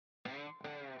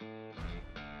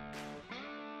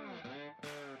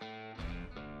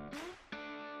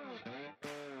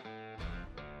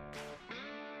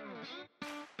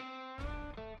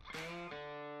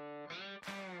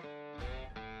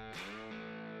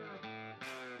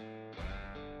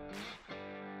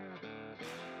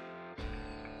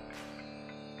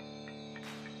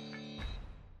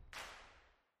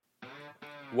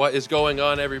What is going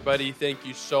on, everybody? Thank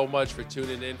you so much for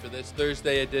tuning in for this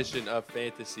Thursday edition of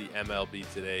Fantasy MLB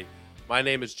Today. My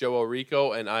name is Joe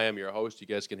Orico, and I am your host. You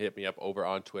guys can hit me up over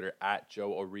on Twitter at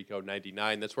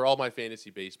JoeOrico99. That's where all my fantasy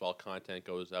baseball content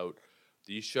goes out.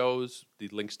 These shows, the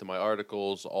links to my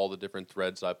articles, all the different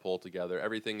threads I pull together,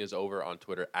 everything is over on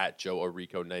Twitter at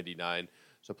JoeOrico99.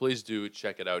 So please do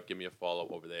check it out. Give me a follow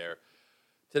over there.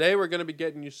 Today, we're going to be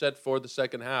getting you set for the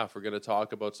second half. We're going to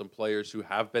talk about some players who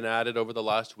have been added over the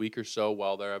last week or so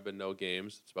while there have been no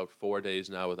games. It's about 4 days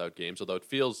now without games, although it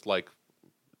feels like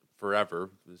forever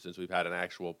since we've had an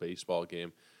actual baseball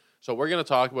game. So we're going to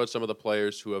talk about some of the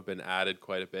players who have been added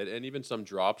quite a bit and even some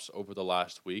drops over the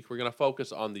last week. We're going to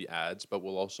focus on the ads, but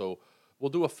we'll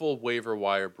do a full waiver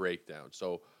wire breakdown.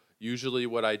 So usually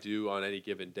what I do on any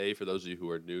given day, for those of you who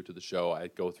are new to the show, I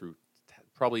go through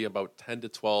probably about 10 to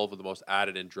 12 of the most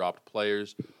added and dropped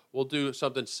players. We'll do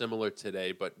something similar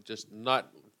today, but just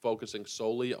not focusing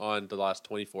solely on the last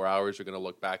 24 hours. We're going to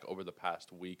look back over the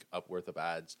past week worth of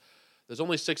ads. There's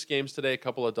only 6 games today, a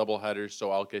couple of doubleheaders,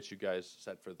 so I'll get you guys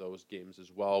set for those games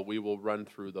as well. We will run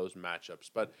through those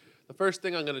matchups. But the first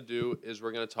thing I'm going to do is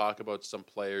we're going to talk about some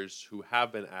players who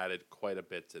have been added quite a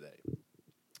bit today.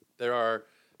 There are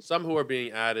some who are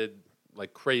being added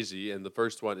like crazy, and the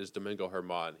first one is Domingo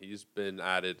Germán. He's been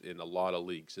added in a lot of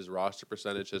leagues. His roster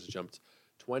percentage has jumped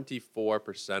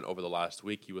 24% over the last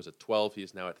week. He was at 12. He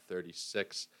is now at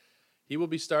 36. He will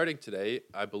be starting today,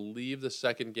 I believe, the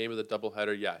second game of the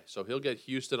doubleheader. Yeah, so he'll get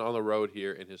Houston on the road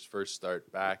here in his first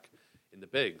start back in the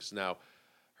bigs. Now,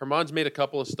 Germán's made a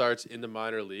couple of starts in the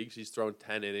minor leagues. He's thrown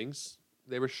 10 innings.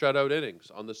 They were shutout innings.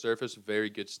 On the surface, very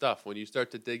good stuff. When you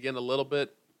start to dig in a little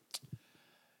bit,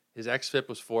 his xFIP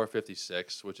was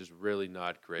 456, which is really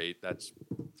not great. That's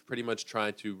pretty much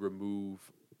trying to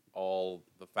remove all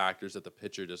the factors that the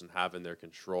pitcher doesn't have in their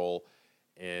control,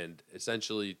 and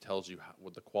essentially tells you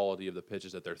what the quality of the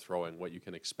pitches that they're throwing, what you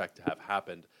can expect to have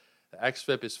happened. The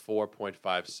xFIP is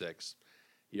 4.56.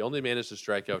 He only managed to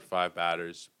strike out 5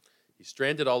 batters. He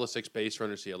stranded all the 6 base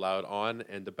runners he allowed on,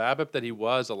 and the BABIP that he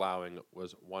was allowing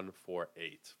was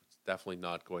 148. Definitely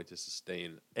not going to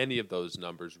sustain any of those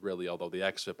numbers, really, although the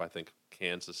xFIP, I think,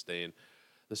 can sustain.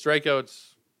 The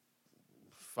strikeouts,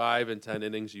 5 and 10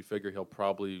 innings, you figure he'll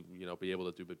probably be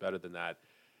able to do a bit better than that.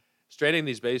 Straining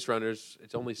these base runners,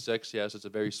 it's only 6. Yes, it's a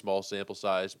very small sample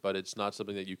size, but it's not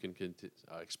something that you can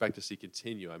expect to see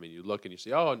continue. I mean, you look and you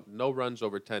see, no runs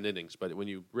over 10 innings. But when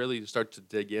you really start to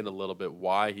dig in a little bit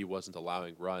why he wasn't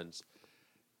allowing runs,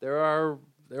 there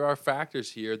are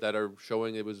factors here that are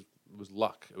showing it was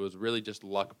luck. It was really just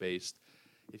luck-based.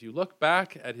 If you look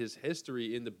back at his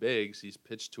history in the bigs, he's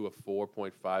pitched to a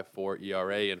 4.54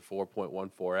 ERA and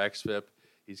 4.14 xFIP.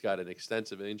 He's got an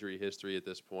extensive injury history at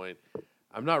this point.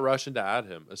 I'm not rushing to add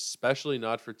him, especially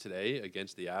not for today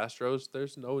against the Astros.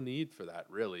 There's no need for that,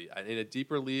 really. In a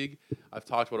deeper league, I've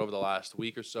talked about over the last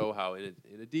week or so how in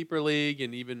a deeper league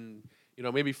and even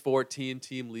maybe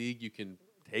 14-team league, you can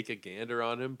take a gander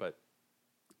on him, but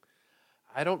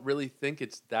I don't really think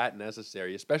it's that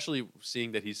necessary, especially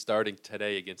seeing that he's starting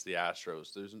today against the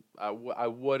Astros. I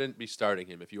wouldn't be starting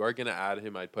him. If you are going to add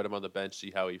him, I'd put him on the bench,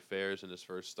 see how he fares in his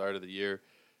first start of the year.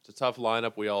 It's a tough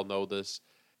lineup. We all know this.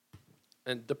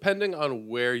 And depending on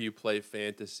where you play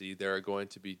fantasy, there are going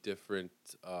to be different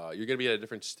you're going to be at a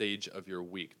different stage of your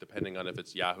week, depending on if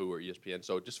it's Yahoo or ESPN.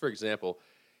 So just for example,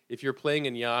 if you're playing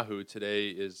in Yahoo,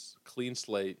 today is clean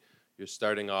slate. You're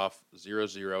starting off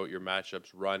 0-0. Your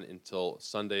matchups run until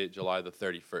Sunday, July the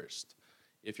 31st.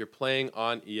 If you're playing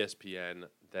on ESPN,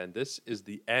 then this is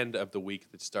the end of the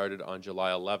week that started on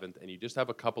July 11th, and you just have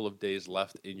a couple of days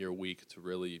left in your week to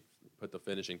really put the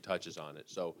finishing touches on it.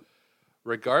 So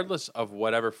regardless of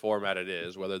whatever format it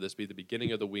is, whether this be the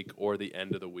beginning of the week or the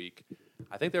end of the week,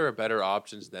 I think there are better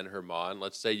options than Germán.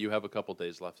 Let's say you have a couple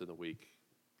days left in the week.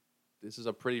 This is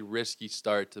a pretty risky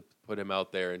start to put him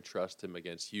out there and trust him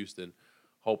against Houston,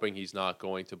 hoping he's not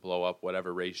going to blow up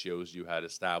whatever ratios you had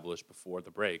established before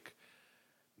the break.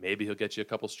 Maybe he'll get you a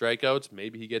couple strikeouts.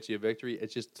 Maybe he gets you a victory.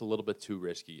 It's just a little bit too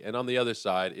risky. And on the other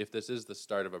side, if this is the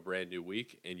start of a brand new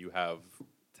week and you have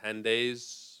 10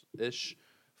 days-ish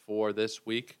for this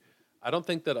week, I don't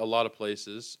think that a lot of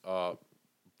places,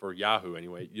 for Yahoo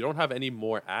anyway, you don't have any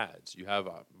more ads. You have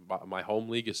my home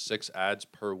league is 6 ads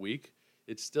per week.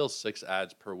 It's still 6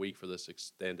 ads per week for this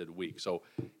extended week. So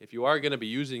if you are going to be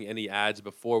using any ads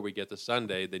before we get to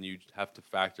Sunday, then you have to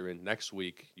factor in next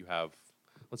week you have,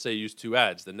 let's say you use 2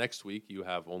 ads. The next week you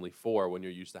have only 4 when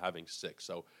you're used to having 6.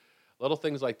 So little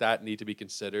things like that need to be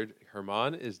considered.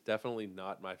 Germán is definitely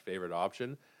not my favorite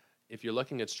option. If you're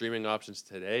looking at streaming options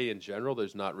today in general,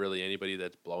 there's not really anybody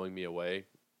that's blowing me away.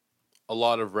 a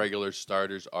lot of regular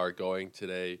starters are going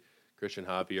today. Christian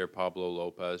Javier, Pablo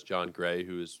Lopez, John Gray,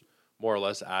 who is more or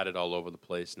less added all over the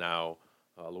place now.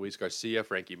 Luis Garcia,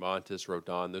 Frankie Montes,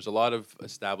 Rodon. There's a lot of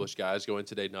established guys going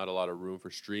today, not a lot of room for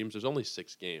streams. There's only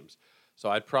 6 games. So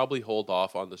I'd probably hold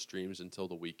off on the streams until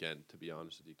the weekend, to be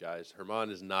honest with you guys. Germán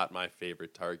is not my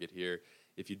favorite target here.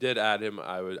 If you did add him,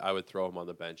 I would throw him on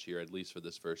the bench here, at least for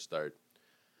this first start.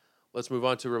 Let's move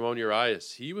on to Ramon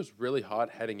Urias. He was really hot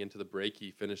heading into the break. He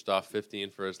finished off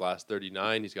 15 for his last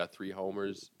 39. He's got 3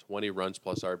 homers, 20 runs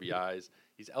plus RBIs.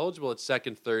 He's eligible at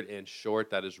second, third, and short.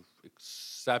 That is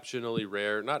exceptionally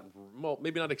rare.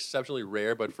 Maybe not exceptionally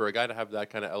rare, but for a guy to have that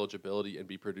kind of eligibility and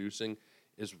be producing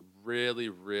is really,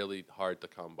 really hard to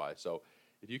come by. So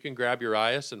if you can grab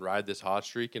Urias and ride this hot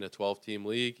streak in a 12-team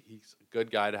league, he's a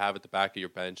good guy to have at the back of your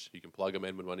bench. You can plug him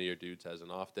in when one of your dudes has an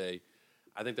off day.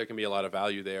 I think there can be a lot of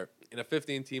value there. In a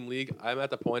 15-team league, I'm at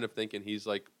the point of thinking he's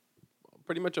like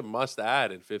pretty much a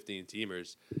must-add in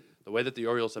 15-teamers. The way that the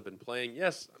Orioles have been playing,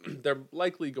 yes, they're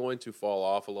likely going to fall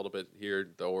off a little bit here.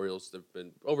 The Orioles have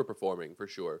been overperforming for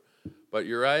sure. But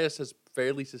Urias has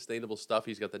fairly sustainable stuff.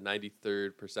 He's got the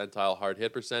 93rd percentile hard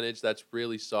hit percentage. That's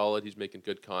really solid. He's making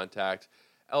good contact.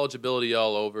 Eligibility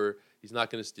all over. He's not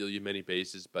going to steal you many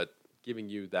bases, but giving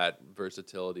you that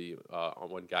versatility on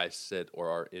when guys sit or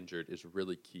are injured is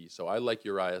really key. So I like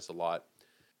Urias a lot.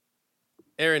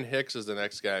 Aaron Hicks is the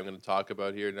next guy I'm going to talk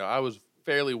about here. Now, I was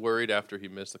fairly worried after he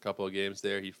missed a couple of games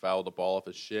there. He fouled the ball off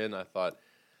his shin. I thought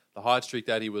the hot streak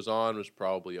that he was on was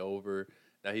probably over.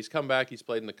 Now, he's come back. He's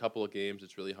played in a couple of games.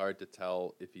 It's really hard to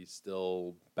tell if he's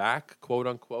still back, quote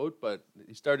unquote, but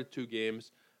he started 2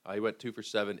 games. He went 2 for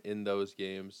 7 in those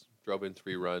games, drove in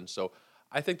 3 runs. So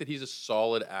I think that he's a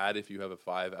solid add if you have a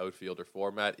 5 outfielder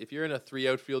format. If you're in a 3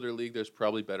 outfielder league, there's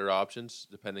probably better options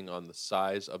depending on the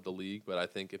size of the league. But I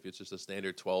think if it's just a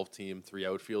standard 12-team, 3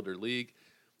 outfielder league,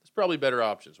 there's probably better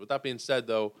options. With that being said,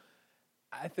 though,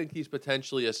 I think he's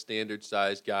potentially a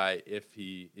standard-sized guy if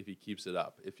he keeps it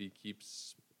up. If he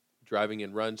keeps driving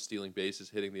in runs, stealing bases,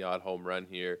 hitting the odd home run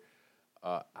here,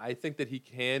 I think that he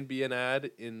can be an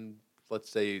add in, let's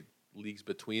say, leagues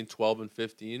between 12 and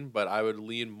 15, but I would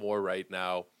lean more right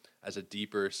now as a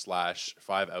deeper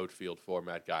 /5 outfield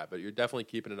format guy. But you're definitely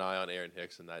keeping an eye on Aaron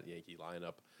Hicks in that Yankee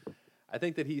lineup. I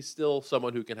think that he's still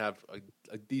someone who can have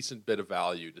a decent bit of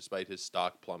value despite his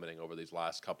stock plummeting over these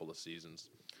last couple of seasons.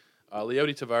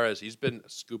 Leody Taveras, he's been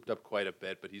scooped up quite a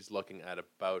bit, but he's looking at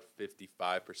about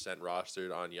 55%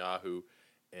 rostered on Yahoo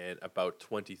and about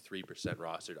 23%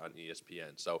 rostered on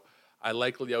ESPN. So I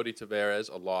like Leody Taveras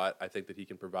a lot. I think that he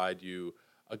can provide you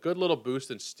a good little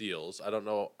boost in steals. I don't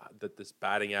know that this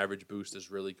batting average boost is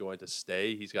really going to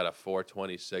stay. He's got a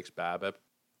 426 BABIP.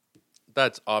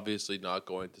 That's obviously not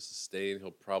going to sustain.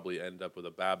 He'll probably end up with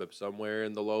a BABIP somewhere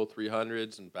in the low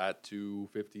 300s and bat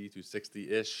 250,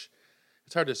 260-ish.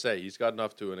 It's hard to say. He's gotten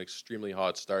off to an extremely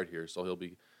hot start here, so he'll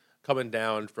be coming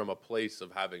down from a place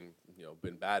of having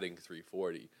been batting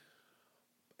 340.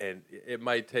 And it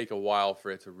might take a while for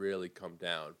it to really come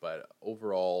down. But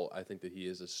overall, I think that he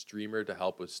is a streamer to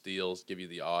help with steals, give you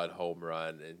the odd home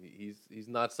run. And he's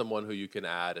not someone who you can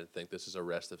add and think this is a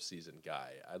rest of season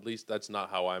guy. At least that's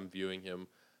not how I'm viewing him.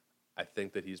 I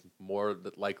think that he's more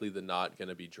likely than not going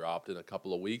to be dropped in a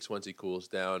couple of weeks once he cools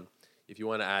down. If you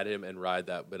want to add him and ride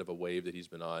that bit of a wave that he's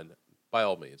been on, by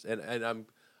all means. And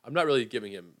I'm not really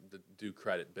giving him the due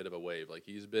credit, bit of a wave. Like,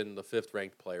 he's been the 5th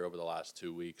ranked player over the last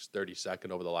 2 weeks,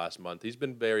 32nd over the last month. He's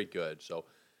been very good. So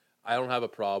I don't have a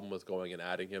problem with going and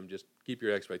adding him. Just keep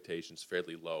your expectations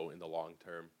fairly low in the long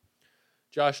term.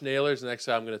 Josh Naylor is the next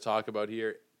guy I'm going to talk about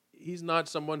here. He's not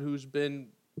someone who's been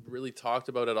really talked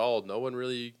about at all. No one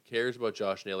really cares about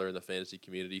Josh Naylor in the fantasy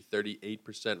community. 38%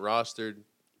 rostered.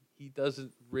 He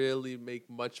doesn't really make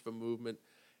much of a movement.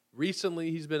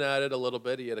 Recently, he's been at it a little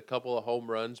bit. He had a couple of home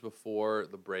runs before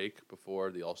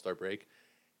the All-Star break.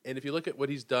 And if you look at what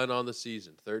he's done on the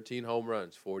season, 13 home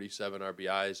runs, 47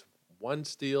 RBIs, 1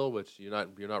 steal, which you're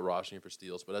not rostering him for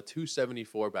steals, but a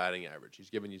 274 batting average.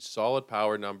 He's giving you solid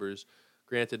power numbers.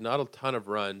 Granted, not a ton of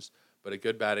runs, but a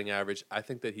good batting average. I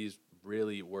think that he's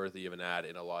really worthy of an add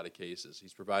in a lot of cases.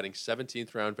 He's providing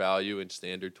 17th round value in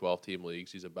standard 12-team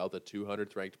leagues. He's about the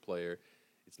 200th ranked player.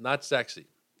 It's not sexy.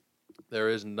 There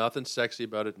is nothing sexy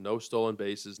about it. No stolen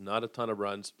bases, not a ton of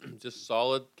runs, just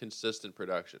solid, consistent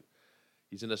production.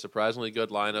 He's in a surprisingly good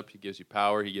lineup. He gives you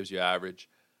power. He gives you average.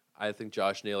 I think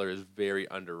Josh Naylor is very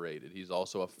underrated. He's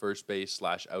also a first base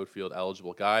 /outfield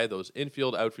eligible guy. Those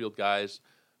infield, outfield guys,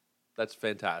 that's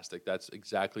fantastic. That's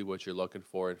exactly what you're looking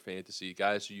for in fantasy.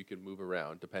 Guys who you can move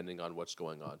around depending on what's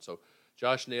going on. So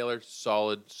Josh Naylor,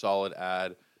 solid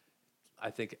add. I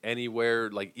think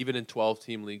anywhere, like even in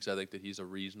 12-team leagues, I think that he's a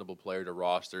reasonable player to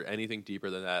roster. Anything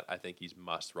deeper than that, I think he's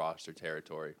must-roster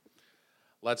territory.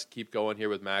 Let's keep going here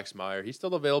with Max Meyer. He's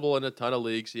still available in a ton of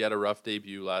leagues. He had a rough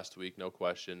debut last week, no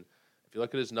question. If you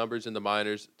look at his numbers in the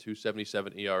minors,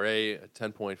 2.77 ERA, a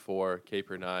 10.4 K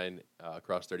per 9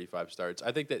 across 35 starts.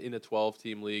 I think that in a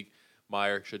 12-team league,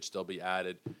 Meyer should still be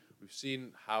added. We've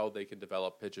seen how they can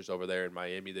develop pitchers over there in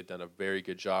Miami. They've done a very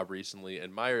good job recently,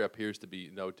 and Meyer appears to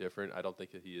be no different. I don't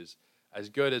think that he is as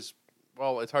good as,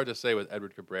 well, it's hard to say with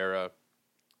Edward Cabrera,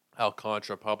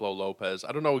 Alcantara, Pablo Lopez.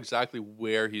 I don't know exactly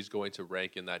where he's going to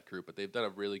rank in that group, but they've done a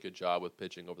really good job with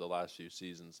pitching over the last few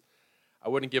seasons. I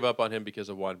wouldn't give up on him because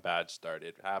of one bad start.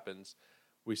 It happens.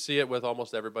 We see it with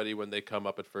almost everybody when they come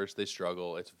up at first, they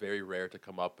struggle. It's very rare to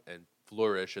come up and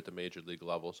flourish at the major league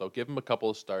level. So give him a couple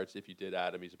of starts if you did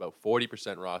add him. He's about 40%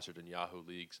 rostered in Yahoo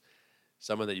leagues.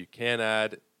 Someone that you can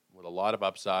add with a lot of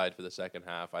upside for the second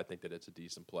half. I think that it's a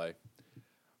decent play.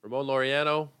 Ramon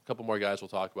Laureano, a couple more guys we'll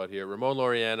talk about here. Ramon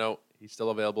Laureano, he's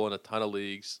still available in a ton of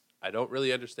leagues. I don't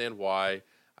really understand why.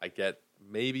 I get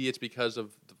maybe it's because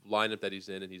of the lineup that he's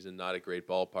in and he's in not a great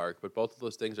ballpark, but both of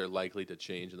those things are likely to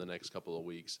change in the next couple of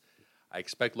weeks. I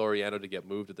expect Laureano to get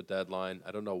moved at the deadline.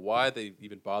 I don't know why they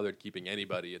even bothered keeping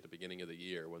anybody at the beginning of the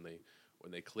year when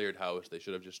they cleared house. They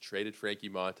should have just traded Frankie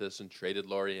Montas and traded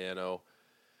Laureano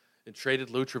and traded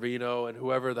Lou Trevino and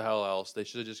whoever the hell else. They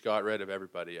should have just got rid of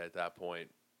everybody at that point.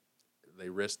 They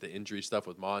risked the injury stuff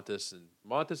with Montas, and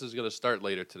Montas is going to start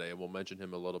later today, and we'll mention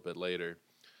him a little bit later.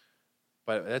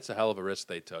 But that's a hell of a risk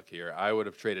they took here. I would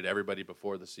have traded everybody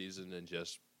before the season and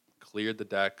just cleared the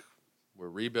deck. We're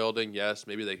rebuilding, yes.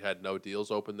 Maybe they had no deals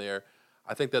open there.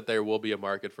 I think that there will be a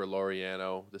market for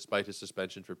Laureano, despite his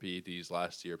suspension for PEDs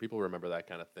last year. People remember that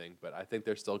kind of thing, but I think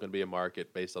there's still going to be a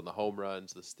market based on the home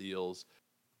runs, the steals.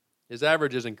 His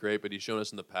average isn't great, but he's shown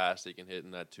us in the past he can hit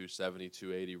in that 270,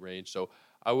 280 range. So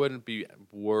I wouldn't be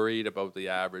worried about the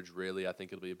average, really. I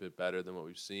think it'll be a bit better than what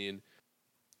we've seen.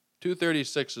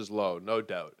 236 is low, no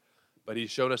doubt. But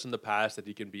he's shown us in the past that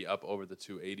he can be up over the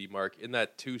 280 mark. In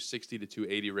that 260 to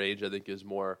 280 range, I think is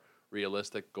more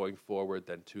realistic going forward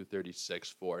than 236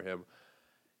 for him.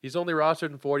 He's only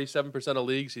rostered in 47% of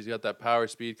leagues. He's got that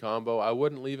power-speed combo. I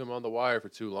wouldn't leave him on the wire for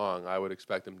too long. I would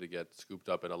expect him to get scooped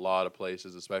up in a lot of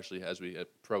places, especially as we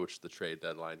approach the trade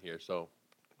deadline here. So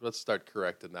let's start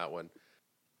correcting that one.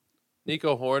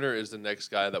 Nico Hoerner is the next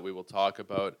guy that we will talk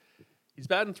about. He's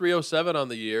batting .307 on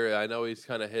the year. I know he's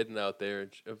kind of hidden out there,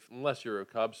 unless you're a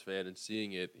Cubs fan and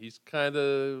seeing it. He's kind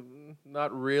of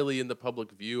not really in the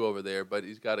public view over there, but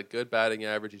he's got a good batting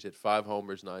average. He's hit 5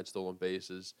 homers, 9 stolen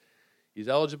bases. He's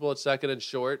eligible at second and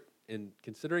short, and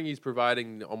considering he's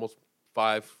providing almost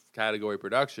 5 category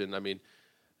production, I mean,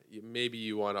 maybe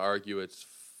you want to argue it's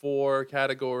 4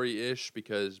 category-ish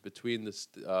because between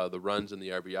the runs and the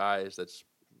RBIs, that's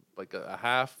like a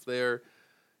half there.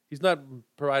 He's not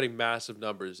providing massive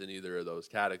numbers in either of those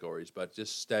categories, but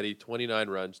just steady 29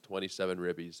 runs, 27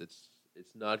 ribbies.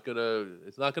 It's not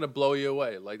gonna blow you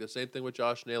away. Like the same thing with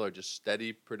Josh Naylor, just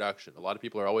steady production. A lot of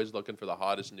people are always looking for the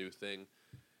hottest new thing.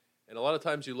 And a lot of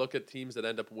times you look at teams that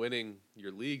end up winning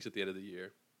your leagues at the end of the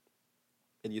year,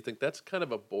 and you think that's kind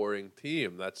of a boring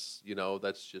team. That's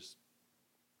just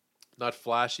not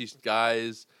flashy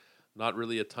guys, not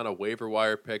really a ton of waiver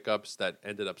wire pickups that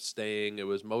ended up staying. It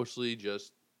was mostly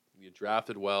just you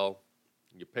drafted well,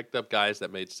 you picked up guys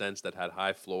that made sense, that had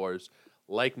high floors,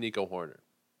 like Nico Hoerner.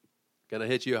 Going to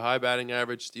hit you a high batting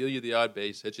average, steal you the odd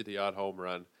base, hit you the odd home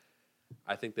run.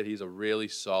 I think that he's a really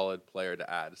solid player to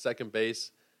add. Second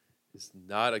base is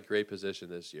not a great position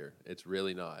this year. It's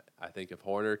really not. I think if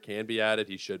Hoerner can be added,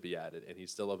 he should be added, and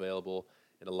he's still available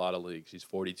in a lot of leagues. He's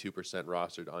 42%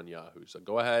 rostered on Yahoo. So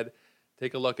go ahead,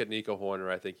 take a look at Nico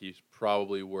Hoerner. I think he's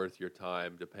probably worth your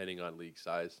time, depending on league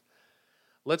size.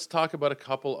 Let's talk about a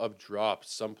couple of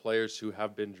drops. Some players who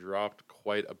have been dropped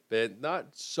quite a bit. Not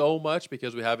so much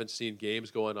because we haven't seen games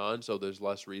going on, so there's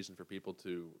less reason for people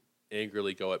to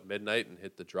angrily go at midnight and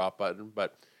hit the drop button.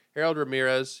 But Harold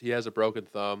Ramirez, he has a broken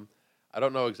thumb. I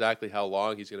don't know exactly how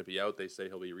long he's going to be out. They say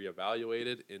he'll be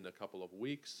reevaluated in a couple of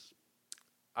weeks.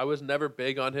 I was never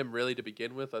big on him really to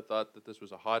begin with. I thought that this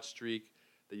was a hot streak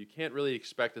that you can't really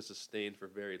expect to sustain for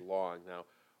very long. Now,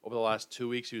 over the last 2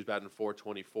 weeks, he was batting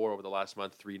 .424. Over the last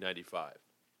month, .395.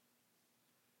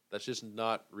 That's just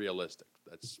not realistic.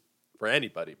 That's for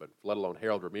anybody, but let alone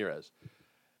Harold Ramirez.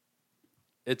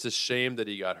 It's a shame that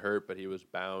he got hurt, but he was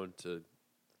bound to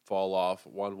fall off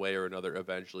one way or another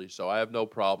eventually. So I have no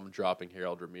problem dropping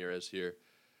Harold Ramirez here.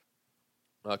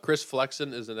 Chris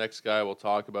Flexen is the next guy we'll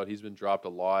talk about. He's been dropped a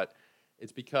lot.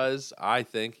 It's because I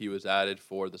think he was added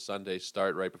for the Sunday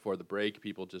start right before the break.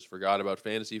 People just forgot about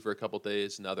fantasy for a couple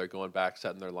days. Now they're going back,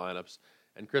 setting their lineups.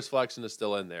 And Chris Flexen is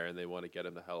still in there, and they want to get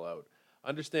him the hell out.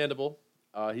 Understandable.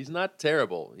 He's not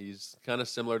terrible. He's kind of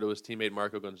similar to his teammate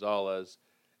Marco Gonzalez,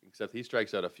 except he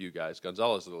strikes out a few guys.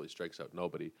 Gonzalez literally strikes out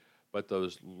nobody. But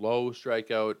those low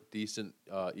strikeout, decent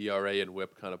ERA and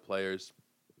whip kind of players.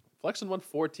 Flexen won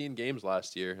 14 games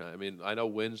last year. I mean, I know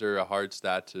wins are a hard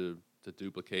stat to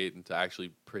duplicate and to actually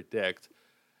predict.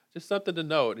 Just something to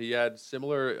note. He had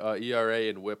similar ERA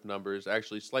and whip numbers,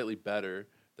 actually slightly better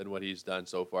than what he's done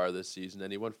so far this season,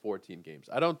 and he won 14 games.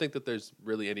 I don't think that there's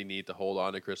really any need to hold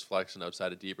on to Chris Flexen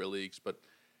outside of deeper leagues, but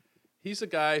he's a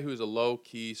guy who's a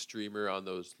low-key streamer on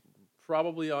those,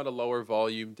 probably on a lower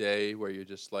volume day where you're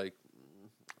just like,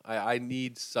 I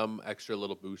need some extra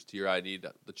little boost here. I need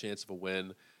the chance of a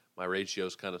win. My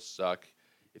ratios kind of suck.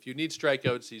 If you need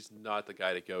strikeouts, he's not the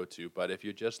guy to go to. But if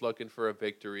you're just looking for a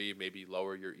victory, maybe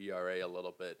lower your ERA a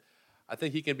little bit, I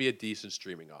think he can be a decent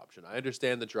streaming option. I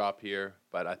understand the drop here,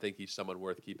 but I think he's someone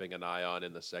worth keeping an eye on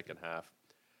in the second half.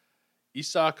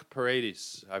 Isaac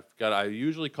Paredes. I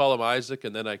usually call him Isaac,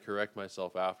 and then I correct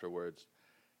myself afterwards.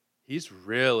 He's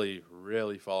really,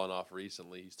 really fallen off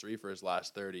recently. He's 3 for his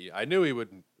last 30. I knew he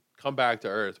would come back to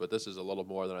earth, but this is a little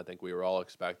more than I think we were all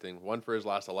expecting. 1 for his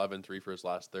last 11, 3 for his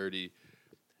last 30.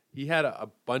 He had a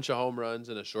bunch of home runs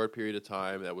in a short period of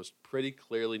time that was pretty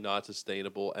clearly not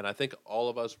sustainable, and I think all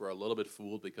of us were a little bit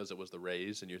fooled because it was the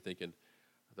Rays, and you're thinking,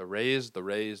 the Rays,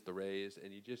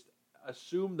 and you just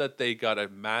assume that they got a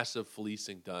massive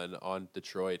fleecing done on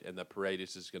Detroit and that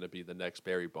Paredes is going to be the next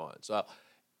Barry Bonds. So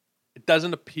it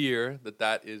doesn't appear that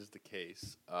that is the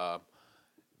case.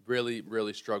 Really,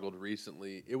 really struggled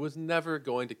recently. It was never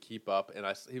going to keep up, and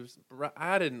he was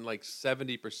added in like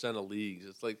 70% of leagues.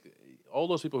 It's like all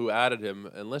those people who added him,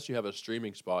 unless you have a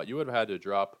streaming spot, you would have had to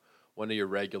drop one of your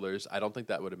regulars. I don't think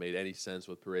that would have made any sense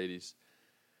with Paredes.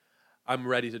 I'm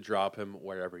ready to drop him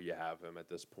wherever you have him at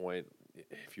this point.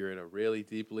 If you're in a really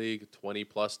deep league,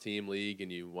 20-plus team league,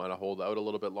 and you want to hold out a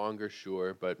little bit longer,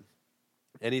 sure. But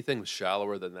anything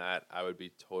shallower than that, I would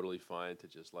be totally fine to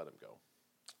just let him go.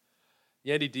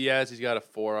 Yandy Diaz, he's got a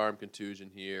forearm contusion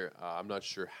here. I'm not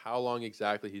sure how long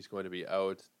exactly he's going to be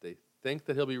out. They think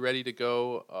that he'll be ready to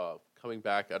go coming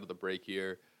back out of the break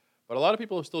here. But a lot of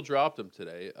people have still dropped him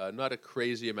today. Not a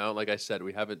crazy amount. Like I said,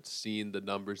 we haven't seen the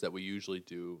numbers that we usually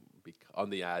do on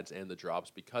the ads and the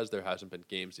drops because there hasn't been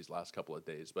games these last couple of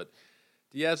days. But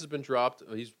Diaz has been dropped.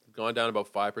 He's gone down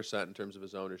about 5% in terms of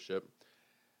his ownership.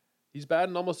 He's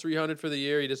batting almost 300 for the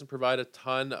year. He doesn't provide a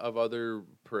ton of other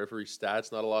periphery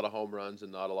stats, not a lot of home runs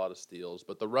and not a lot of steals.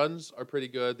 But the runs are pretty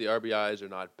good. The RBIs are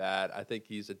not bad. I think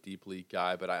he's a deep league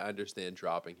guy, but I understand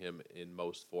dropping him in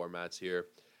most formats here.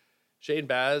 Shane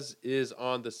Baz is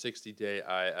on the 60-day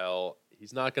IL.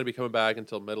 He's not going to be coming back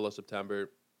until middle of September.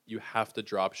 You have to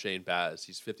drop Shane Baz.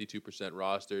 He's 52%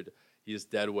 rostered. He is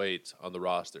dead weight on the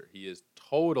roster. He is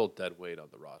total dead weight on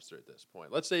the roster at this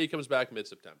point. Let's say he comes back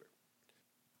mid-September.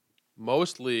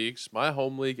 Most leagues, my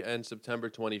home league ends September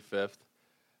 25th.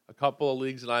 A couple of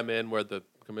leagues that I'm in where the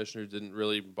commissioners didn't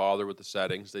really bother with the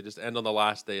settings, they just end on the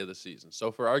last day of the season.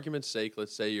 So for argument's sake,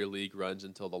 let's say your league runs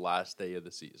until the last day of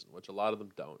the season, which a lot of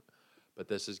them don't. But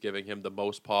this is giving him the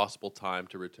most possible time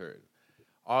to return.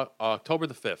 October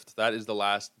the 5th, that is the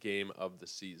last game of the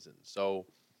season. So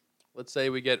let's say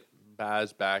we get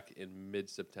Baz back in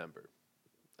mid-September.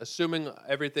 Assuming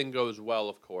everything goes well,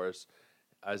 of course,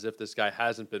 as if this guy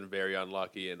hasn't been very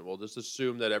unlucky, and we'll just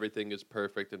assume that everything is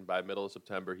perfect, and by middle of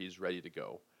September, he's ready to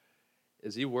go.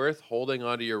 Is he worth holding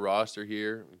onto your roster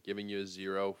here, giving you a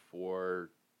 0 for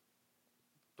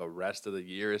the rest of the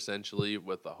year, essentially,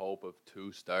 with the hope of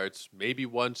 2 starts, maybe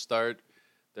 1 start?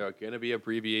 There are going to be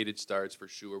abbreviated starts for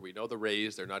sure. We know the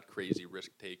Rays, they're not crazy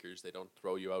risk takers. They don't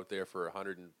throw you out there for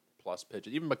 100+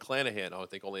 pitches. Even McClanahan, I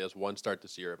think, only has 1 start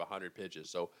this year of 100 pitches.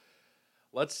 So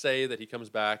let's say that he comes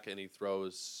back and he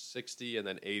throws 60 and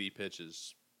then 80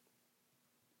 pitches.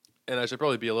 And I should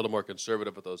probably be a little more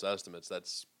conservative with those estimates.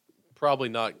 That's probably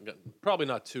not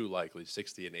too likely,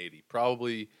 60 and 80.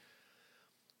 Probably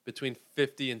between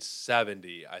 50 and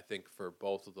 70, I think, for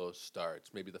both of those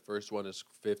starts. Maybe the first one is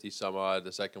 50 some odd,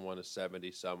 the second one is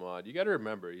 70 some odd. You got to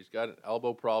remember, he's got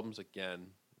elbow problems again.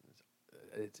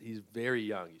 He's very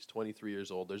young. He's 23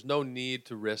 years old. There's no need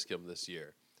to risk him this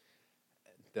year.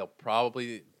 They'll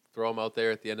probably throw him out there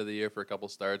at the end of the year for a couple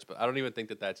starts, but I don't even think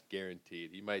that that's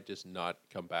guaranteed. He might just not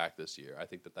come back this year. I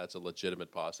think that that's a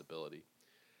legitimate possibility.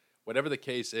 whatever the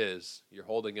case is, you're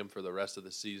holding him for the rest of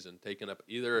the season, taking up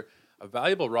either a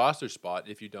valuable roster spot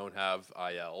if you don't have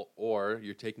IL, or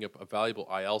you're taking up a valuable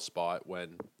IL spot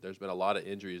when there's been a lot of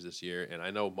injuries this year. And I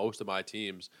know most of my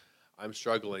teams, I'm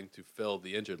struggling to fill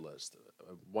the injured list.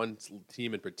 One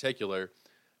team in particular,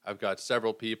 I've got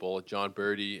several people, John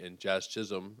Birdie and Jazz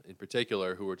Chisholm in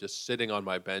particular, who are just sitting on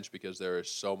my bench because there are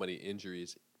so many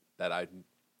injuries that I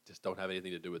just don't have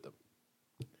anything to do with them.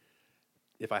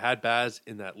 If I had Baz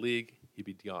in that league, he'd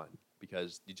be gone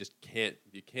because you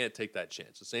can't take that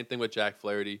chance. The same thing with Jack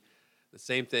Flaherty. The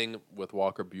same thing with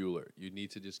Walker Buehler. You need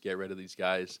to just get rid of these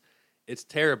guys. It's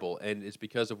terrible, and it's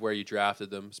because of where you drafted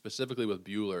them, specifically with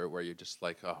Buehler, where you're just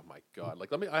like, oh my God.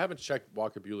 Like, I haven't checked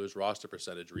Walker Buehler's roster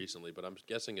percentage recently, but I'm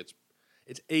guessing it's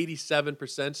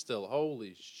 87% still.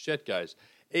 Holy shit, guys.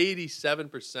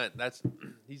 87%.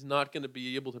 He's not going to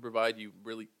be able to provide you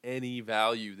really any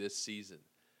value this season.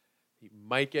 He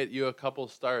might get you a couple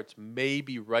starts,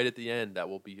 maybe right at the end. That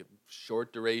will be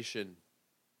short duration.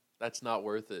 That's not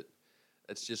worth it.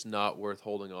 That's just not worth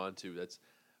holding on to. That's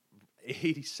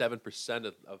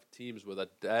 87% of teams with a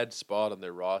dead spot on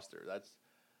their roster.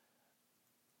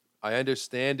 I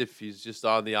understand if he's just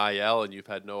on the IL and you've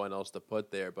had no one else to put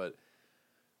there, but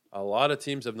a lot of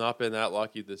teams have not been that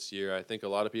lucky this year. I think a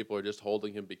lot of people are just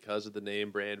holding him because of the name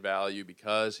brand value,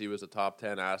 because he was a top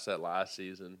 10 asset last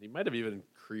season. He might have even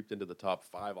creeped into the top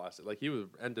 5 last season. Like, he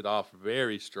ended off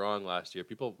very strong last year.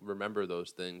 People remember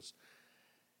those things.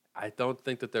 I don't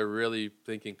think that they're really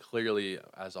thinking clearly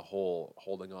as a whole,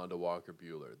 holding on to Walker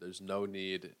Buehler. There's no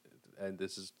need, and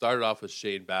this is started off with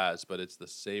Shane Baz, but it's the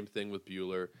same thing with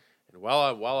Buehler. And while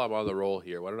I'm on the roll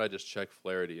here, why don't I just check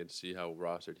Flaherty and see how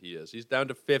rostered he is? He's down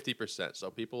to 50%, so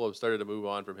people have started to move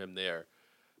on from him there.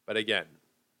 But again,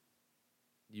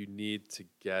 you need to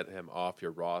get him off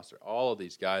your roster. All of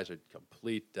these guys are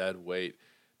complete dead weight.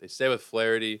 They say with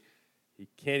Flaherty, he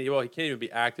can't even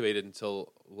be activated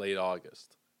until late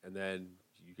August. And then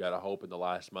you got to hope in the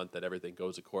last month that everything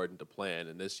goes according to plan.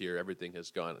 And this year, everything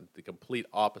has gone the complete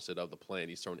opposite of the plan.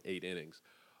 He's thrown 8 innings.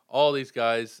 All these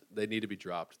guys, they need to be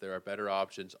dropped. There are better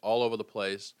options all over the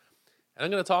place. And I'm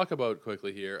going to talk about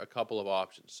quickly here a couple of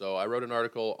options. So I wrote an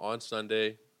article on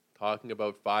Sunday talking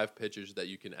about 5 pitchers that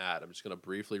you can add. I'm just going to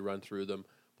briefly run through them.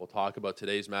 We'll talk about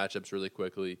today's matchups really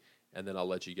quickly, and then I'll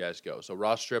let you guys go. So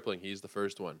Ross Stripling, he's the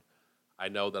first one. I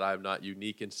know that I'm not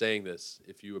unique in saying this.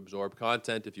 If you absorb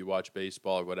content, if you watch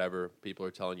baseball or whatever, people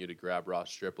are telling you to grab Ross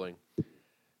Stripling.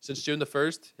 Since June the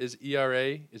 1st, his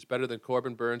ERA is better than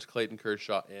Corbin Burns, Clayton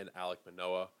Kershaw, and Alek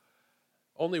Manoah.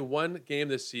 Only one game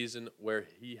this season where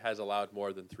he has allowed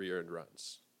more than 3 earned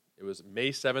runs. It was May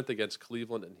 7th against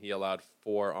Cleveland, and he allowed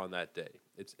 4 on that day.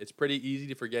 It's pretty easy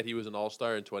to forget he was an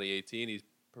all-star in 2018. He's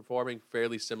performing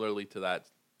fairly similarly to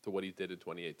what he did in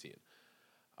 2018.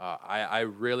 I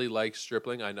really like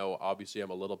Stripling. I know, obviously,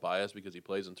 I'm a little biased because he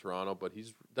plays in Toronto, but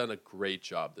he's done a great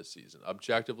job this season.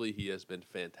 Objectively, he has been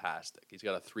fantastic. He's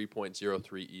got a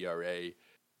 3.03 ERA.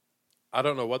 I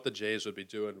don't know what the Jays would be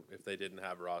doing if they didn't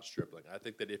have Ross Stripling. I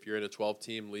think that if you're in a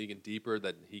 12-team league and deeper,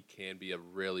 then he can be a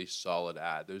really solid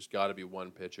add. There's got to be one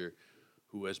pitcher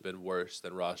who has been worse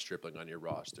than Ross Stripling on your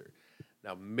roster.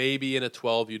 Now, maybe in a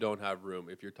 12 you don't have room.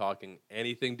 If you're talking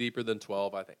anything deeper than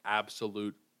 12, I think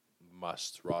absolute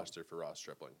must roster for Ross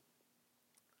Stripling.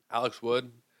 Alex Wood.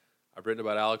 I've written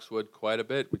about Alex Wood quite a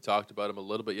bit. We talked about him a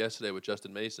little bit yesterday with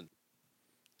Justin Mason.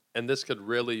 And this could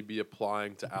really be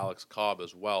applying to Alex Cobb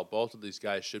as well. Both of these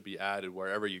guys should be added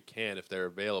wherever you can if they're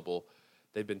available.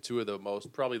 They've been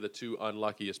probably the 2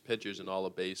 unluckiest pitchers in all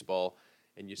of baseball.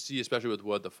 And you see, especially with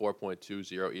Wood, the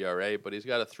 4.20 ERA, but he's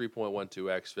got a 3.12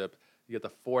 xFIP. You get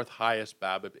the 4th highest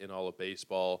BABIP in all of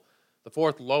baseball, the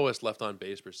 4th lowest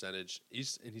left-on-base percentage. He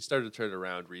started to turn it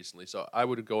around recently, so I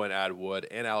would go and add Wood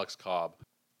and Alex Cobb.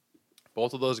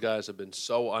 Both of those guys have been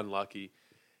so unlucky,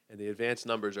 and the advanced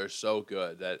numbers are so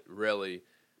good that really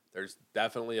there's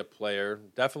definitely a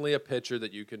pitcher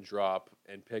that you can drop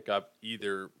and pick up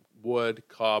either Wood,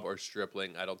 Cobb, or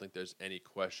Stripling. I don't think there's any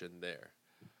question there.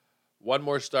 One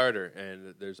more starter,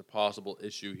 and there's a possible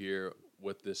issue here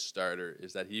with this starter,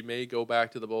 is that he may go back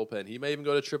to the bullpen. He may even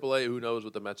go to AAA. Who knows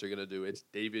what the Mets are going to do? It's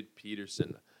David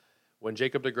Peterson. When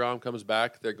Jacob deGrom comes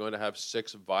back, they're going to have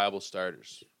 6 viable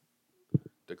starters.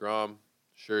 deGrom,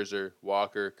 Scherzer,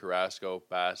 Walker, Carrasco,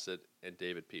 Bassett, and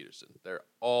David Peterson. They're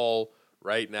all,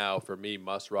 right now, for me,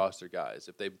 must-roster guys.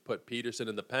 If they put Peterson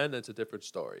in the pen, that's a different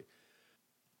story.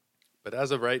 But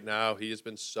as of right now, he has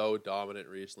been so dominant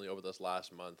recently over this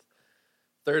last month.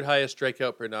 3rd highest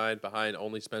strikeout per 9 behind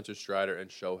only Spencer Strider and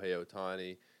Shohei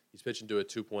Ohtani. He's pitching to a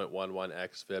 2.11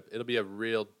 xFIP. It'll be a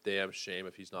real damn shame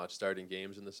if he's not starting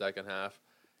games in the second half.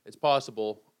 It's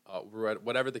possible.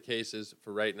 Whatever the case is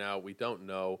for right now, we don't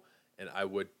know, and I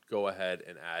would go ahead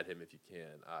and add him if you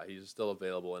can. He's still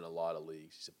available in a lot of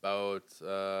leagues. He's about,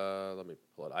 let me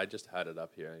pull it. I just had it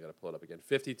up here. I got to pull it up again.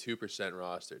 52%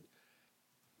 rostered.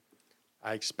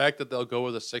 I expect that they'll go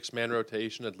with a 6-man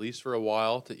rotation at least for a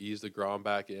while to ease the Grom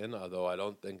back in, although I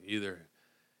don't think either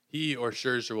he or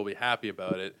Scherzer will be happy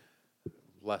about it.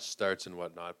 Less starts and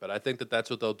whatnot. But I think that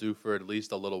that's what they'll do for at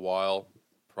least a little while,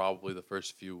 probably the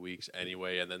first few weeks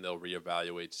anyway, and then they'll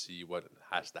reevaluate, see what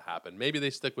has to happen. Maybe they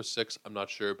stick with 6, I'm not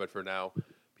sure, but for now,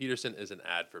 Peterson is an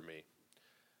ad for me.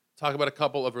 Talk about a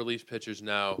couple of relief pitchers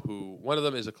now who, one of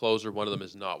them is a closer, one of them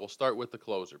is not. We'll start with the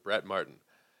closer, Brett Martin.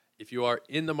 If you are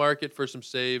in the market for some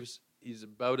saves, he's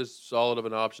about as solid of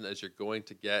an option as you're going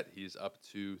to get. He's up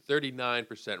to 39%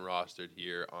 rostered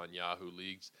here on Yahoo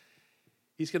Leagues.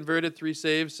 He's converted 3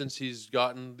 saves since he's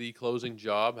gotten the closing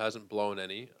job, hasn't blown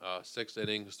any. 6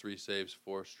 innings, 3 saves,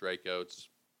 4 strikeouts.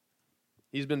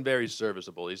 He's been very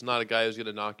serviceable. He's not a guy who's going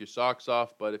to knock your socks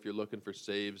off, but if you're looking for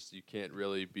saves, you can't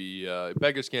really be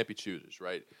beggars can't be choosers,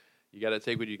 right? You got to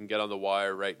take what you can get on the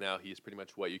wire. Right now, he's pretty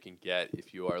much what you can get.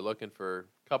 If you are looking for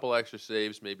a couple extra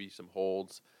saves, maybe some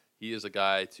holds, he is a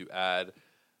guy to add.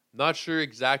 Not sure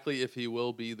exactly if he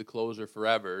will be the closer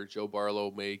forever. Joe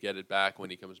Barlow may get it back when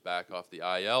he comes back off the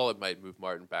IL. It might move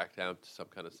Martin back down to some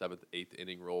kind of 7th, 8th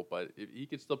inning role, but he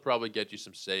could still probably get you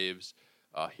some saves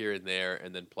here and there,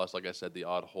 and then plus, like I said, the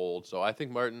odd hold. So I think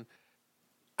Martin,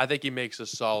 I think he makes a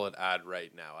solid add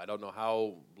right now. I don't know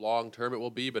how long-term it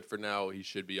will be, but for now, he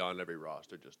should be on every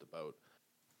roster just about.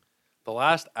 The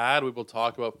last ad we will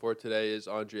talk about for today is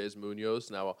Andres Munoz.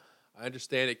 Now, I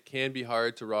understand it can be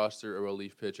hard to roster a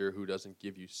relief pitcher who doesn't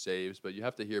give you saves, but you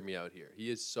have to hear me out here. He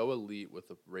is so elite with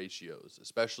the ratios,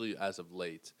 especially as of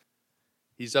late.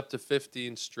 He's up to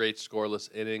 15 straight scoreless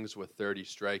innings with 30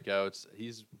 strikeouts.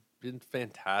 He's been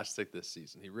fantastic this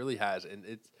season. He really has, and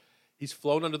he's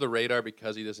flown under the radar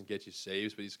because he doesn't get you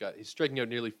saves, but he's striking out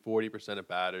nearly 40% of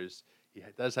batters. He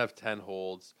does have 10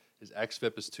 holds. His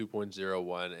xFIP is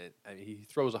 2.01, and he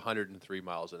throws 103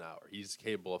 miles an hour. He's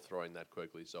capable of throwing that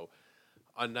quickly. So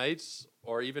on nights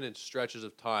or even in stretches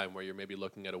of time where you're maybe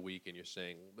looking at a week and you're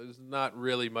saying, there's not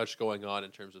really much going on in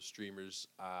terms of streamers,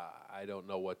 I don't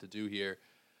know what to do here.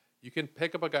 You can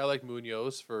pick up a guy like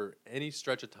Munoz for any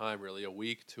stretch of time, really, a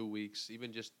week, 2 weeks,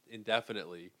 even just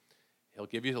indefinitely. He'll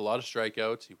give you a lot of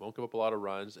strikeouts. He won't give up a lot of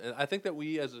runs. And I think that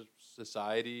we as a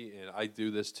society, and I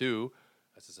do this too,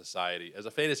 as a society, as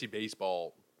a fantasy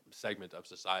baseball segment of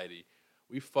society,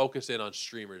 we focus in on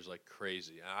streamers like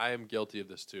crazy. And I am guilty of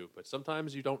this too. But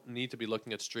sometimes you don't need to be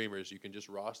looking at streamers. You can just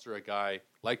roster a guy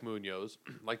like Munoz,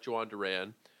 like Joan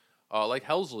Duran, like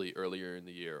Helsley earlier in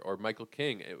the year, or Michael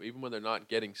King. Even when they're not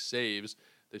getting saves,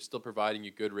 they're still providing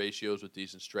you good ratios with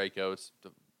decent strikeouts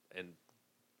and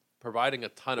providing a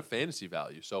ton of fantasy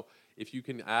value. So if you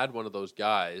can add one of those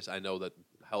guys, I know that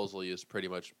Helsley is pretty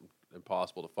much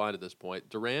impossible to find at this point.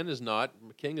 Duran is not,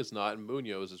 King is not, and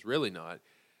Munoz is really not.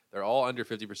 They're all under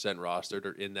 50% rostered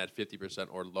or in that 50%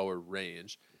 or lower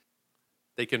range.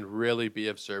 They can really be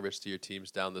of service to your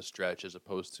teams down the stretch as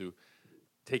opposed to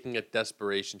taking a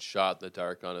desperation shot in the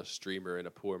dark on a streamer in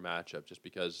a poor matchup just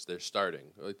because they're starting.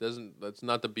 That's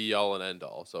not the be-all and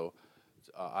end-all. So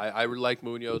I like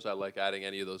Munoz. I like adding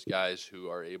any of those guys who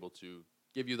are able to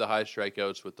give you the high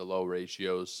strikeouts with the low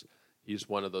ratios. He's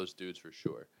one of those dudes for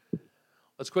sure.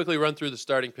 Let's quickly run through the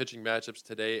starting pitching matchups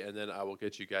today, and then I will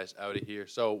get you guys out of here.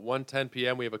 So 1:10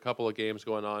 p.m., we have a couple of games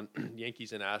going on.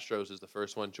 Yankees and Astros is the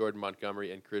first one, Jordan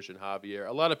Montgomery and Christian Javier.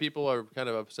 A lot of people are kind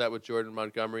of upset with Jordan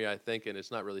Montgomery, I think, and it's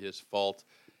not really his fault.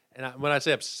 And when I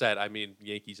say upset, I mean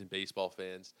Yankees and baseball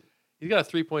fans. He's got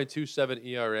a 3.27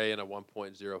 ERA and a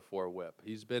 1.04 whip.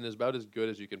 He's been about as good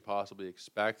as you can possibly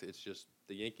expect. It's just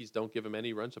the Yankees don't give him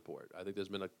any run support. I think there's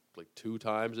been like 2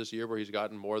 times this year where he's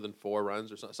gotten more than 4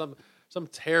 runs or some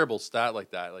terrible stat like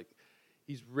that. Like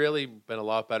he's really been a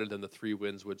lot better than the 3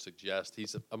 wins would suggest.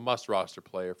 He's a must roster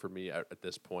player for me at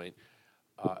this point.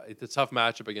 It's a tough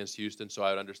matchup against Houston, so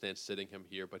I would understand sitting him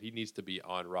here, but he needs to be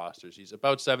on rosters. He's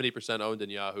about 70% owned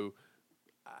in Yahoo.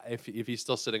 If he's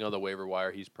still sitting on the waiver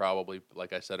wire, he's probably,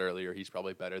 like I said earlier, he's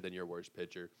probably better than your worst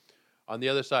pitcher. On the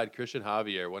other side, Christian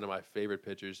Javier, one of my favorite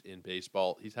pitchers in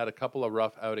baseball. He's had a couple of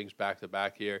rough outings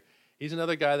back-to-back here. He's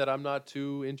another guy that I'm not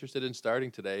too interested in starting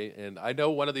today, and I know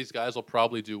one of these guys will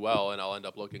probably do well, and I'll end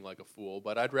up looking like a fool,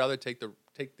 but I'd rather take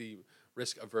the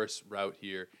risk-averse route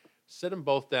here. Sit them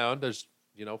both down. There's,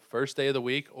 first day of the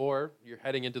week, or you're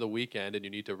heading into the weekend, and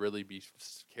you need to really be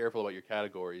careful about your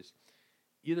categories.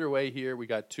 Either way here, we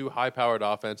got 2 high-powered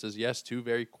offenses. Yes, 2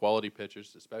 very quality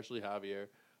pitchers, especially Javier.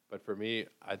 But for me,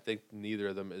 I think neither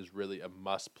of them is really a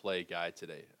must-play guy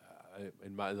today.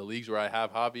 In the leagues where I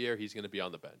have Javier, he's going to be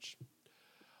on the bench.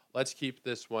 Let's keep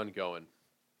this one going.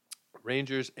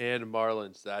 Rangers and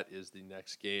Marlins, that is the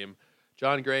next game.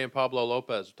 Jon Gray and Pablo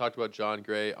Lopez. We talked about Jon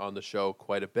Gray on the show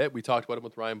quite a bit. We talked about him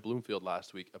with Ryan Bloomfield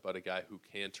last week, about a guy who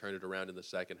can turn it around in the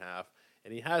second half.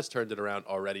 And he has turned it around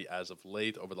already as of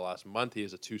late. Over the last month, he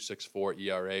has a 2.64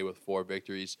 ERA with 4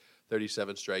 victories,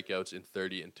 37 strikeouts in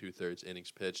 30 and 2/3 innings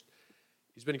pitched.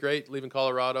 He's been great leaving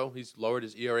Colorado. He's lowered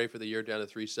his ERA for the year down to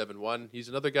 3.71. He's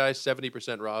another guy, 70%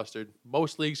 rostered.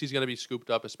 Most leagues he's going to be scooped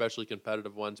up, especially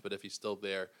competitive ones, but if he's still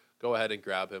there, go ahead and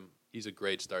grab him. He's a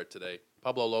great start today.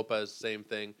 Pablo Lopez, same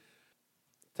thing.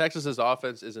 Texas's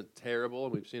offense isn't terrible,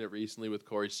 and we've seen it recently with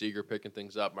Corey Seager picking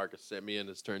things up. Marcus Semien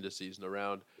has turned this season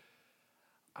around.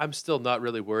 I'm still not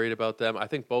really worried about them. I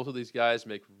think both of these guys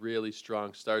make really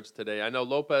strong starts today. I know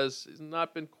Lopez has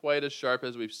not been quite as sharp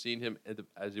as we've seen him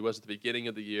as he was at the beginning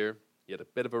of the year. He had a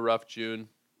bit of a rough June.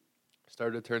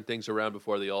 Started to turn things around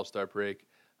before the All-Star break.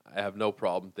 I have no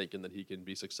problem thinking that he can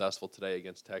be successful today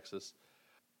against Texas.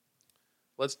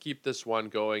 Let's keep this one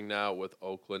going now with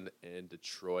Oakland and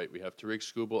Detroit. We have Tarik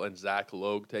Skubal and Zach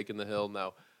Logue taking the hill.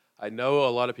 Now, I know a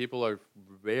lot of people are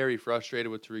very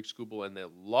frustrated with Tarik Skubal, and a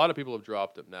lot of people have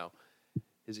dropped him now.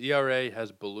 His ERA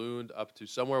has ballooned up to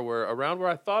somewhere around where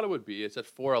I thought it would be. It's at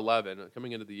 4.11.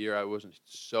 Coming into the year, I wasn't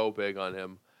so big on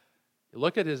him. You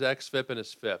look at his xFIP and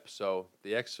his FIP. So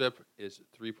the xFIP is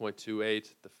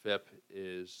 3.28. The FIP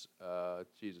is,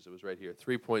 it was right here,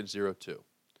 3.02.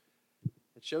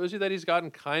 It shows you that he's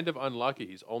gotten kind of unlucky.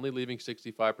 He's only leaving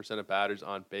 65% of batters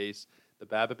on base. The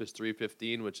BABIP is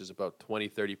 315, which is about 20,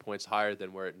 30 points higher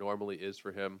than where it normally is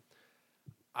for him.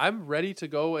 I'm ready to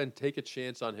go and take a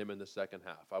chance on him in the second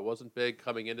half. I wasn't big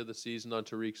coming into the season on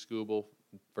Tarik Skubal,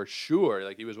 for sure.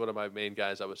 Like, he was one of my main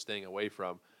guys I was staying away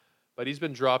from. But he's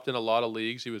been dropped in a lot of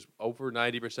leagues. He was over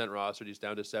 90% rostered. He's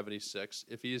down to 76.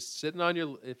 If he's sitting on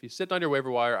your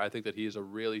waiver wire, I think that he is a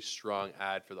really strong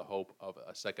add for the hope of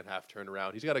a second half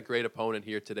turnaround. He's got a great opponent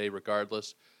here today,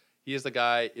 regardless. He is the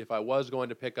guy. If I was going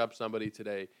to pick up somebody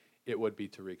today, it would be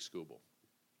Tarik Skubal.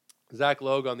 Zach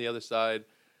Logue on the other side,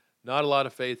 not a lot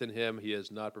of faith in him. He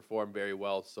has not performed very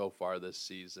well so far this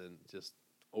season. Just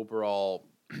overall,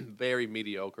 very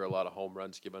mediocre. A lot of home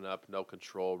runs given up, no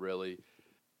control really.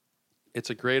 It's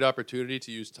a great opportunity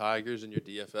to use Tigers in your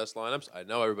DFS lineups. I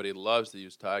know everybody loves to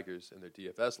use Tigers in their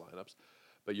DFS lineups,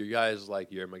 but your guys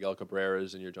like your Miguel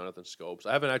Cabreras and your Jonathan Scopes.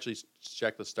 I haven't actually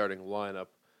checked the starting lineup.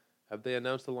 Have they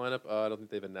announced the lineup? I don't think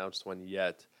they've announced one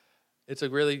yet. It's a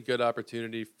really good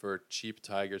opportunity for cheap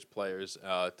Tigers players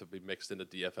to be mixed into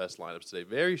DFS lineups today.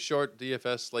 Very short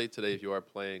DFS slate today if you are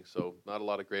playing, so not a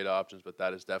lot of great options, but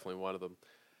that is definitely one of them.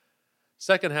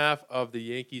 Second half of the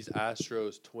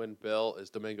Yankees-Astros twin bill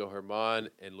is Domingo Germán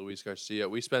and Luis Garcia.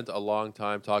 We spent a long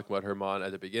time talking about Germán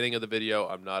at the beginning of the video.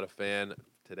 I'm not a fan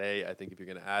today. I think if you're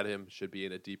going to add him, should be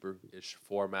in a deeper-ish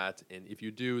format. And if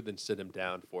you do, then sit him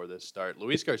down for this start.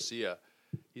 Luis Garcia,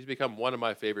 he's become one of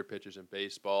my favorite pitchers in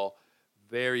baseball.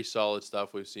 Very solid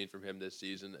stuff we've seen from him this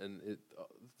season. And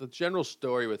the general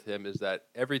story with him is that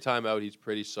every time out, he's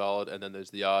pretty solid. And then there's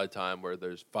the odd time where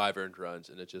there's 5 earned runs,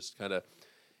 and it just kind of...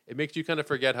 It makes you kind of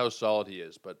forget how solid he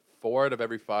is, but 4 out of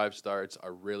every 5 starts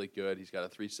are really good. He's got a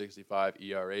 3.65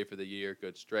 ERA for the year,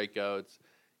 good strikeouts,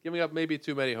 giving up maybe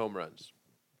too many home runs.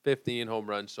 15 home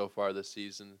runs so far this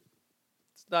season.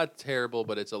 It's not terrible,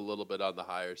 but it's a little bit on the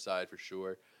higher side for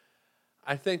sure.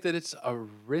 I think that it's a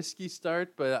risky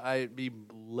start, but I'd be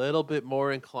a little bit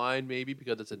more inclined maybe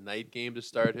because it's a night game to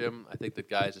start him. I think that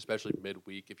guys, especially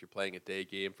midweek, if you're playing a day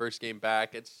game, first game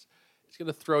back, it's going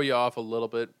to throw you off a little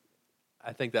bit.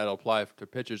 I think that'll apply to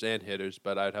pitchers and hitters,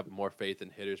 but I'd have more faith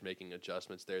in hitters making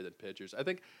adjustments there than pitchers. I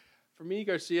think, for me,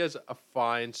 Garcia's a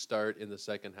fine start in the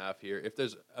second half here. If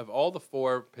there's, of all the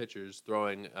 4 pitchers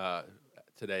throwing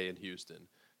today in Houston,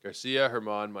 Garcia,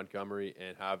 Germán, Montgomery,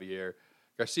 and Javier,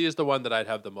 Garcia's the one that I'd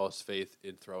have the most faith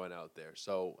in throwing out there.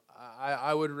 So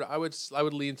I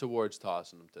would lean towards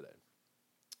tossing him today.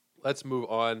 Let's move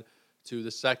on to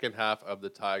the second half of the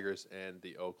Tigers and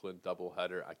the Oakland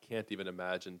doubleheader. I can't even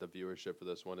imagine the viewership for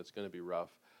this one. It's going to be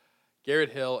rough. Garrett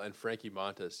Hill and Frankie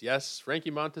Montas. Yes, Frankie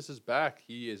Montas is back.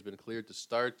 He has been cleared to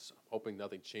start. I'm hoping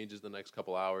nothing changes the next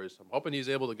couple hours. I'm hoping he's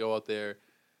able to go out there,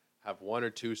 have 1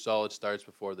 or 2 solid starts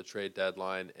before the trade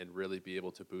deadline, and really be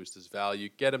able to boost his value.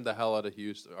 Get him the hell out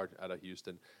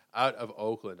of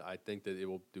Oakland. I think that it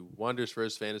will do wonders for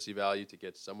his fantasy value to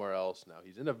get somewhere else. Now,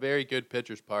 he's in a very good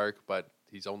pitcher's park, but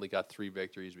he's only got 3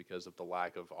 victories because of the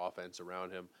lack of offense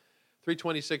around him.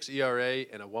 3.26 ERA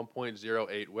and a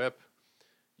 1.08 WHIP.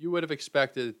 You would have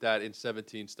expected that in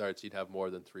 17 starts he'd have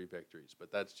more than 3 victories,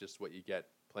 but that's just what you get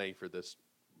playing for this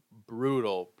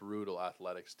brutal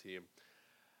athletics team.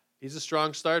 He's a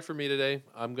strong start for me today.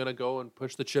 I'm going to go and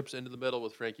push the chips into the middle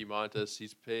with Frankie Montas.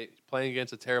 He's playing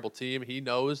against a terrible team. He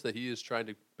knows that he is trying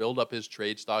to build up his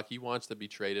trade stock. He wants to be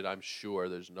traded, I'm sure.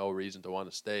 There's no reason to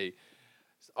want to stay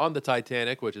on the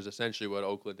Titanic, which is essentially what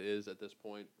Oakland is at this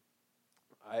point.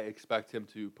 I expect him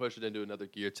to push it into another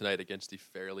gear tonight against the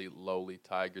fairly lowly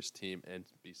Tigers team and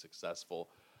be successful.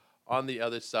 On the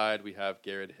other side, we have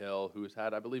Garrett Hill, who's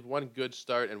had, I believe, one good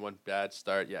start and one bad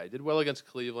start. Yeah, he did well against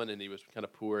Cleveland, and he was kind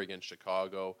of poor against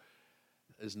Chicago.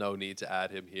 There's no need to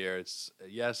add him here.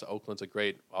 Yes, Oakland's a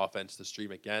great offense to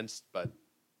stream against, but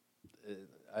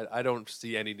I don't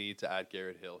see any need to add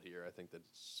Garrett Hill here. I think that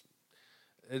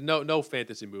no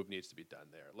fantasy move needs to be done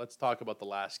there. Let's talk about the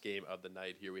last game of the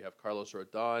night here. We have Carlos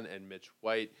Rodon and Mitch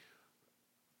White.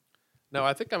 Now,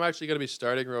 I think I'm actually going to be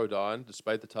starting Rodon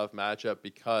despite the tough matchup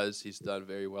because he's done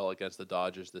very well against the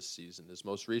Dodgers this season. His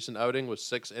most recent outing was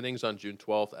 6 innings on June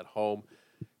 12th at home.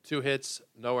 2 hits,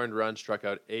 no earned runs, struck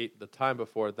out 8. The time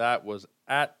before that was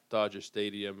at Dodger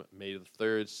Stadium, May the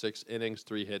 3rd, 6 innings,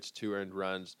 3 hits, 2 earned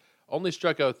runs. Only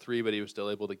struck out 3, but he was still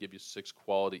able to give you 6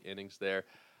 quality innings there.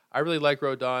 I really like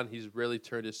Rodon. He's really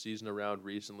turned his season around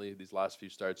recently. These last few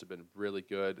starts have been really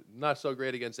good. Not so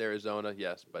great against Arizona,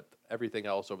 yes, but everything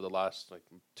else over the last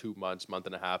 2 months, month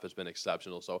and a half has been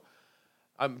exceptional. So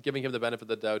I'm giving him the benefit of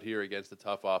the doubt here against the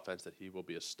tough offense that he will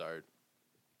be a start.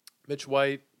 Mitch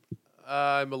White,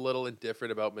 I'm a little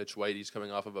indifferent about Mitch White. He's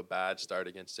coming off of a bad start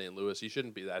against St. Louis. He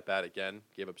shouldn't be that bad again.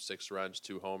 Gave up 6 runs,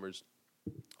 2 homers.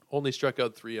 Only struck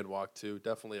out 3 and walked 2.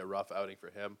 Definitely a rough outing for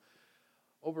him.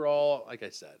 Overall, like I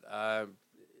said,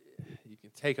 you can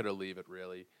take it or leave it,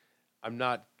 really. I'm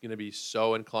not going to be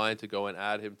so inclined to go and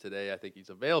add him today. I think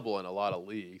he's available in a lot of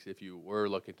leagues if you were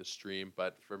looking to stream.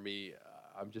 But for me,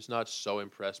 I'm just not so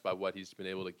impressed by what he's been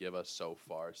able to give us so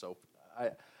far. So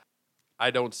I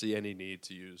don't see any need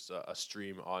to use a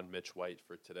stream on Mitch White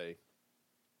for today.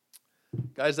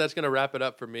 Guys, that's going to wrap it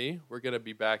up for me. We're going to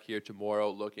be back here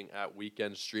tomorrow looking at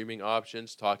weekend streaming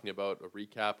options, talking about a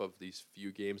recap of these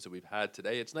few games that we've had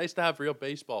today. It's nice to have real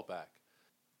baseball back.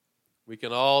 We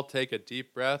can all take a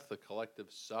deep breath, a collective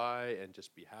sigh, and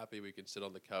just be happy we can sit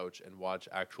on the couch and watch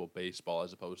actual baseball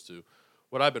as opposed to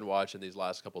what I've been watching these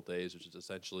last couple of days, which is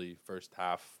essentially first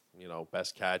half,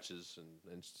 best catches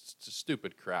and just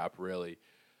stupid crap, really.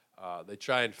 They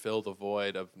try and fill the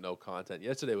void of no content.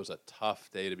 Yesterday was a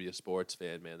tough day to be a sports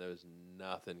fan, man. There was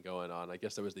nothing going on. I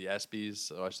guess there was the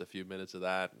ESPYs. I watched a few minutes of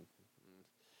that.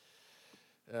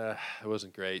 It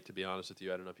wasn't great, to be honest with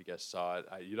you. I don't know if you guys saw it.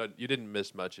 You didn't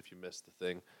miss much if you missed the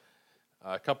thing.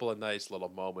 A couple of nice little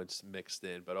moments mixed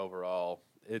in, but overall,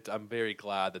 I'm very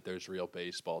glad that there's real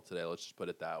baseball today. Let's just put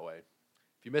it that way.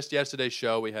 If you missed yesterday's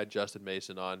show, we had Justin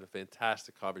Mason on. A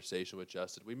fantastic conversation with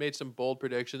Justin. We made some bold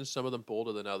predictions, some of them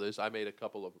bolder than others. I made a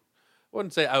couple of, I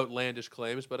wouldn't say outlandish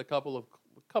claims, but a couple of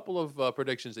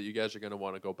predictions that you guys are going to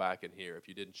want to go back and hear if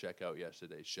you didn't check out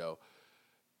yesterday's show.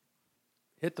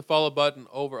 Hit the follow button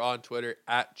over on Twitter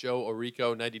at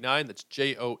JoeOrrico99. That's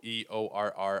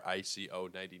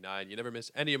JoeOrrico99. You never miss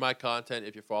any of my content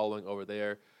if you're following over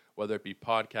there, whether it be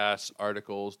podcasts,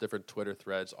 articles, different Twitter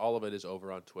threads. All of it is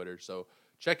over on Twitter. So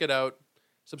check it out.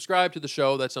 Subscribe to the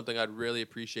show. That's something I'd really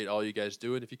appreciate all you guys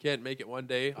doing. If you can't make it one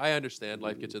day, I understand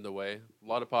life gets in the way. A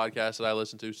lot of podcasts that I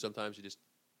listen to, sometimes you just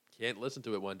can't listen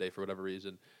to it one day for whatever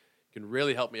reason. You can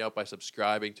really help me out by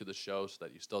subscribing to the show so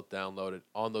that you still download it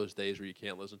on those days where you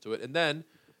can't listen to it. And then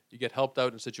you get helped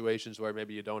out in situations where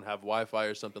maybe you don't have Wi-Fi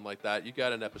or something like that. You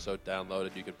got an episode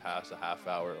downloaded. You can pass a half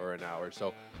hour or an hour.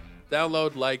 So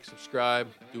download, like, subscribe,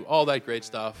 do all that great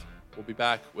stuff. We'll be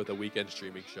back with a weekend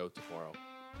streaming show tomorrow.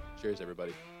 Cheers,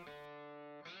 everybody.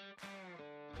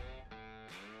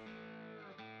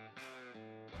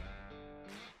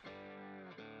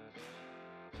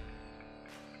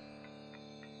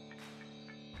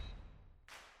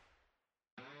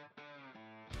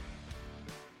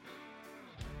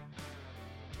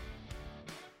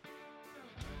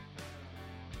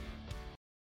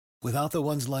 Without the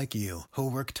ones like you, who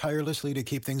work tirelessly to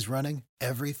keep things running,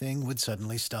 everything would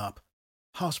suddenly stop.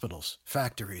 Hospitals,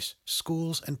 factories,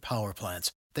 schools, and power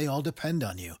plants, they all depend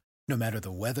on you. No matter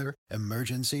the weather,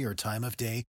 emergency, or time of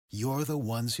day, you're the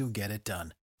ones who get it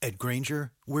done. At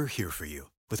Grainger, we're here for you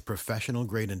with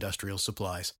professional-grade industrial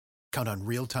supplies. Count on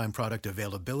real-time product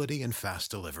availability and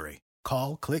fast delivery.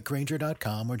 Call, click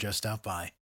Grainger.com, or just stop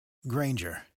by.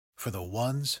 Grainger, for the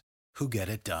ones who get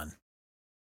it done.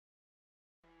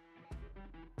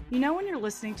 You know when you're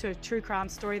listening to a true crime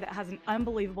story that has an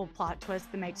unbelievable plot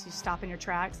twist that makes you stop in your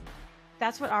tracks?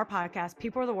 That's what our podcast,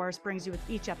 People Are the Worst, brings you with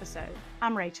each episode.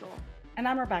 I'm Rachel. And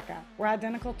I'm Rebecca. We're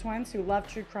identical twins who love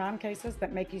true crime cases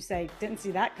that make you say, didn't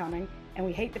see that coming, and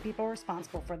we hate the people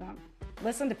responsible for them.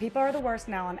 Listen to People Are the Worst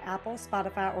now on Apple,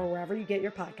 Spotify, or wherever you get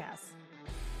your podcasts.